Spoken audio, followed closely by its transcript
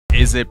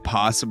Is it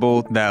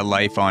possible that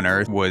life on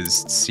Earth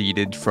was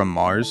seeded from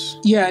Mars?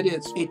 Yeah, it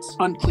is. It's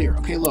unclear.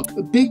 Okay, look,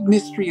 the big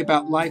mystery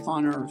about life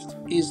on Earth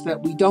is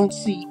that we don't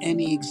see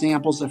any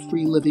examples of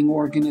free-living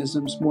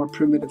organisms more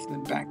primitive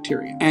than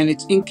bacteria. And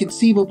it's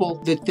inconceivable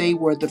that they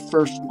were the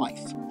first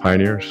life.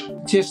 Pioneers?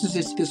 Just as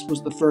this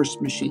was the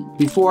first machine.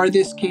 Before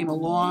this came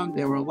along,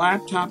 there were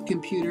laptop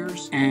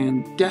computers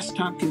and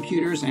desktop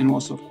computers and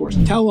also, of course,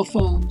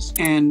 telephones.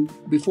 And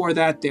before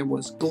that, there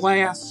was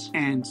glass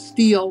and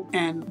steel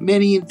and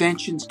many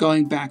inventions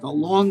going back a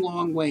long,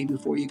 long way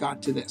before you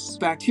got to this.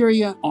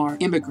 Bacteria are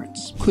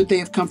immigrants. Could they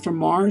have come from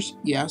Mars?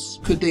 Yes.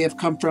 Could they have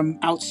come from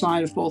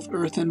outside of both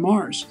Earth and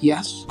Mars?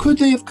 Yes. Could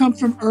they have come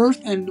from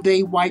Earth and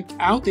they wiped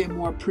out their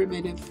more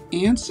primitive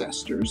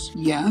ancestors?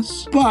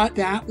 Yes. But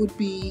that would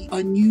be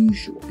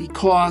unusual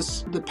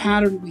because the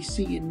pattern we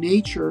see in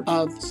nature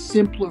of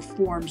simpler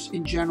forms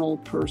in general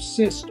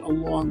persist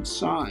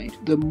alongside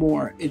the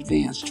more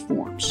advanced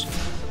forms.